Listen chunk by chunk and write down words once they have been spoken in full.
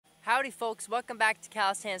Howdy folks, welcome back to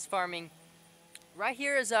Calisthenics Farming. Right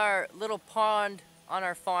here is our little pond on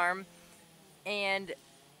our farm, and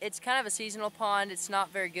it's kind of a seasonal pond. It's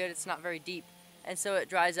not very good, it's not very deep, and so it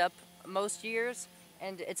dries up most years,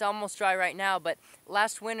 and it's almost dry right now. But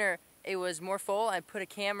last winter it was more full. I put a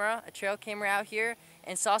trail camera out here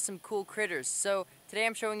and saw some cool critters. So today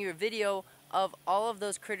I'm showing you a video of all of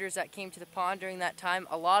those critters that came to the pond during that time.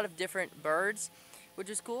 A lot of different birds, which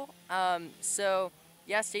is cool. So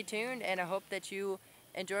yeah, stay tuned, and I hope that you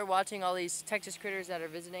enjoy watching all these Texas critters that are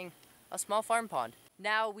visiting a small farm pond.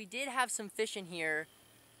 Now, we did have some fish in here,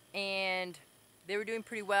 and they were doing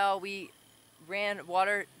pretty well. We ran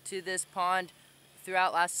water to this pond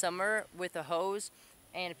throughout last summer with a hose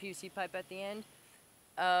and a PVC pipe at the end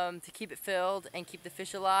to keep it filled and keep the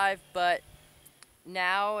fish alive, but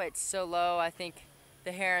now it's so low. I think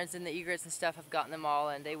the herons and the egrets and stuff have gotten them all,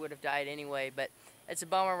 and they would have died anyway, but it's a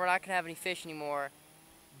bummer. We're not going to have any fish anymore.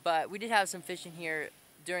 But we did have some fish in here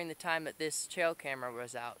during the time that this trail camera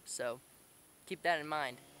was out, so keep that in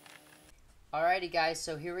mind. Alrighty guys,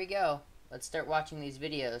 so here we go. Let's start watching these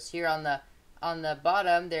videos. Here on the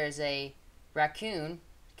bottom there's a raccoon.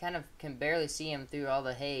 Kind of can barely see him through all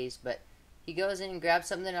the haze, but he goes in and grabs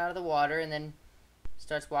something out of the water and then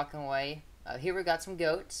starts walking away. Here we got some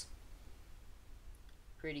goats.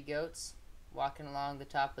 Pretty goats walking along the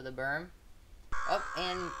top of the berm. Oh,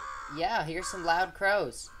 and yeah, here's some loud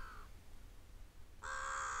crows.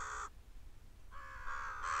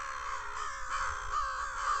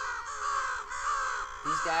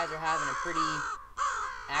 These guys are having a pretty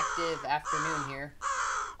active afternoon here.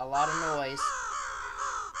 A lot of noise.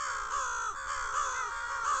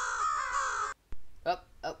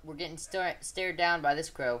 Oh, we're getting stared down by this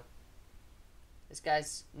crow. This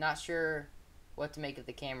guy's not sure what to make of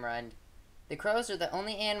the camera, and the crows are the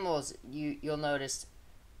only animals you'll notice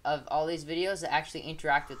of all these videos that actually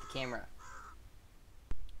interact with the camera.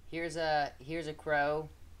 Here's a crow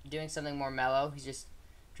doing something more mellow. He's just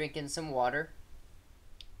drinking some water.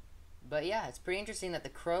 But yeah, it's pretty interesting that the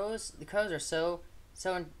crows are so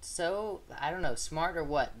I don't know, smart or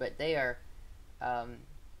what, but they are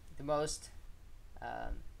the most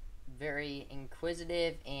very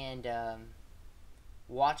inquisitive and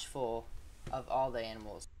watchful of all the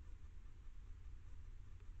animals.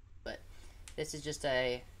 But this is just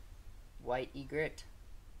a white egret.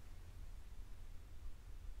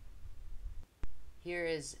 Here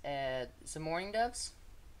is some mourning doves,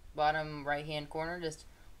 bottom right hand corner, just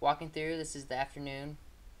walking through. This is the afternoon,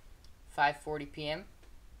 5:40 p.m.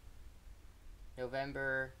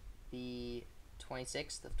 November the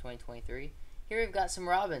 26th of 2023. Here we've got some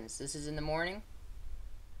robins. This is in the morning.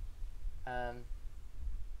 It's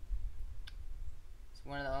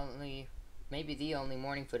one of the only, maybe the only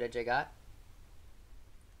morning footage I got.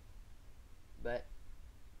 But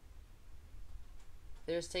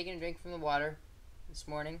they're just taking a drink from the water this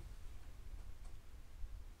morning.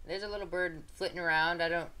 There's a little bird flitting around. I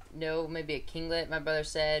don't know, maybe a kinglet, my brother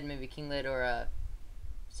said, maybe a kinglet or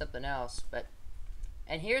something else.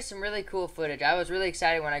 And here's some really cool footage. I was really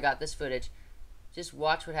excited when I got this footage. Just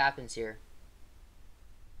watch what happens here.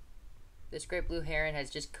 This great blue heron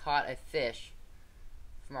has just caught a fish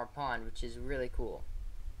from our pond, which is really cool.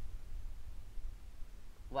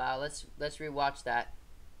 Wow, let's rewatch that.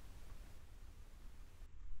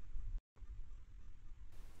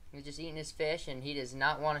 He's just eating his fish, and he does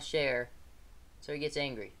not want to share, so he gets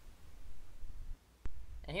angry.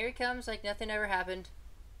 And here he comes like nothing ever happened.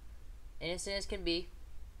 Innocent as can be.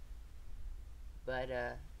 But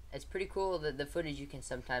it's pretty cool the footage you can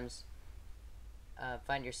sometimes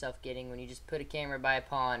find yourself getting when you just put a camera by a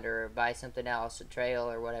pond or by something else, a trail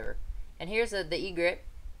or whatever. And here's the egret.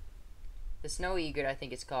 The snowy egret, I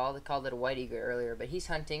think it's called. They called it a white egret earlier, but he's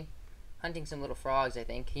hunting some little frogs, I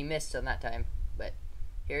think. He missed on that time, but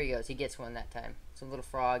here he goes. He gets one that time. Some little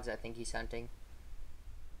frogs, I think he's hunting.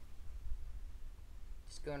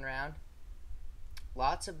 Just going around.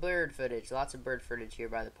 Lots of bird footage here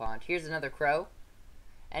by the pond. Here's another crow.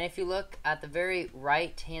 And if you look at the very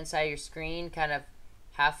right-hand side of your screen, kind of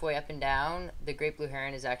halfway up and down, the great blue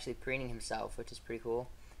heron is actually preening himself, which is pretty cool.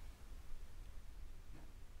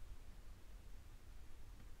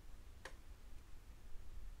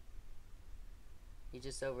 He's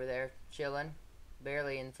just over there chilling,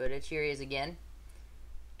 barely in footage. Here he is again.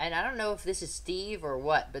 And I don't know if this is Steve or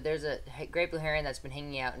what, but there's a great blue heron that's been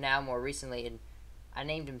hanging out now more recently, and I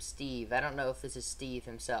named him Steve. I don't know if this is Steve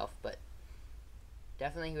himself, but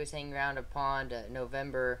definitely he was hanging around a pond end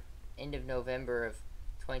of November of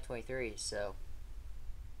 2023, so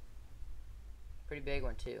pretty big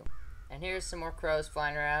one too. And here's some more crows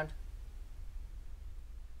flying around.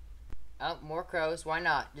 Oh, more crows. Why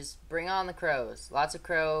not? Just bring on the crows. Lots of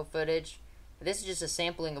crow footage. This is just a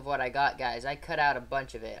sampling of what I got, guys. I cut out a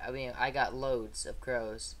bunch of it. I mean, I got loads of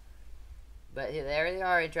crows. But there they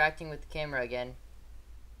are interacting with the camera again.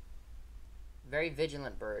 Very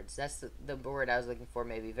vigilant birds. That's the word I was looking for,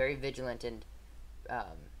 maybe. Very vigilant and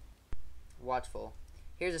watchful.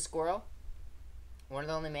 Here's a squirrel. One of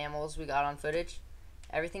the only mammals we got on footage.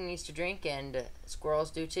 Everything needs to drink, and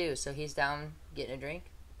squirrels do too. So he's down getting a drink.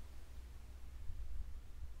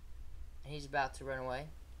 And he's about to run away.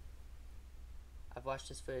 I've watched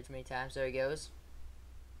this footage many times. There he goes.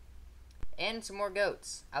 And some more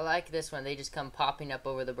goats. I like this one. They just come popping up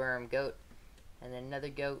over the berm. Goat. And then another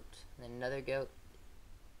goat. And then another goat.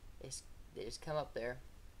 They just come up there.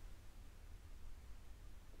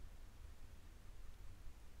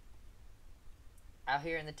 Out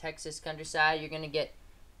here in the Texas countryside, you're gonna get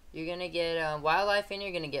wildlife, and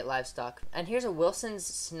you're gonna get livestock. And here's a Wilson's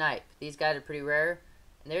snipe. These guys are pretty rare.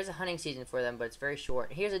 And there's a hunting season for them, but it's very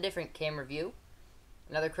short. Here's a different camera view.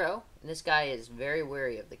 Another crow. And this guy is very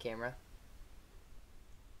wary of the camera.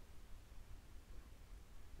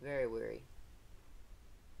 Very wary.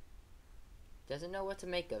 Doesn't know what to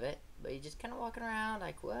make of it, but he's just kind of walking around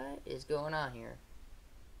like, what is going on here?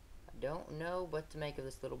 I don't know what to make of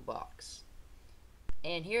this little box.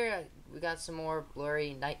 And here we got some more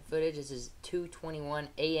blurry night footage. This is 2:21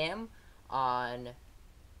 a.m. on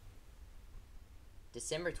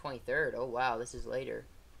December 23rd. Oh wow, this is later.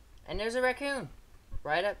 And there's a raccoon.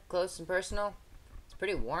 Right up close and personal. It's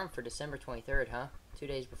pretty warm for December 23rd, huh? 2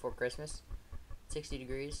 days before Christmas. 60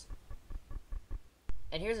 degrees.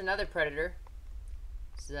 And here's another predator.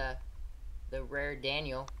 It's the rare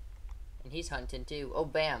Daniel. And he's hunting too. Oh,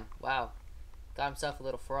 bam. Wow. Got himself a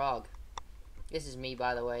little frog. This is me,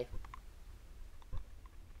 by the way.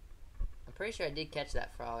 I'm pretty sure I did catch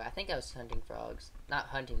that frog. I think I was hunting frogs. Not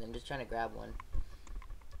hunting them, just trying to grab one.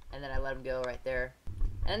 And then I let him go right there.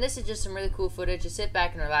 And this is just some really cool footage. Just sit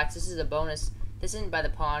back and relax. This is a bonus. This isn't by the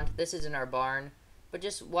pond. This is in our barn. But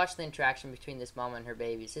just watch the interaction between this mama and her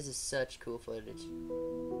babies. This is such cool footage.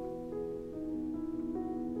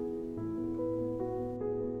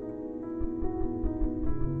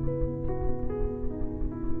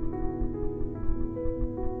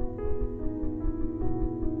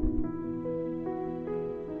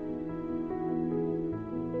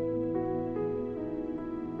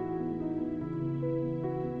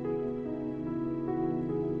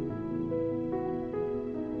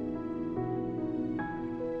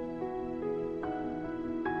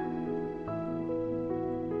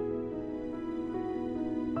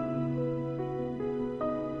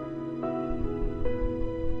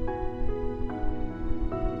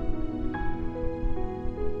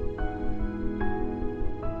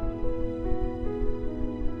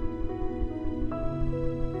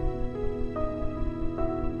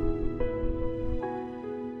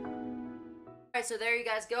 Alright, so there you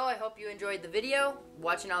guys go. I hope you enjoyed the video,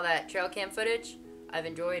 watching all that trail cam footage. I've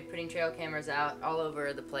enjoyed putting trail cameras out all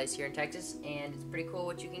over the place here in Texas, and it's pretty cool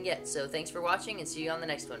what you can get. So thanks for watching, and see you on the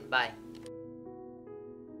next one. Bye.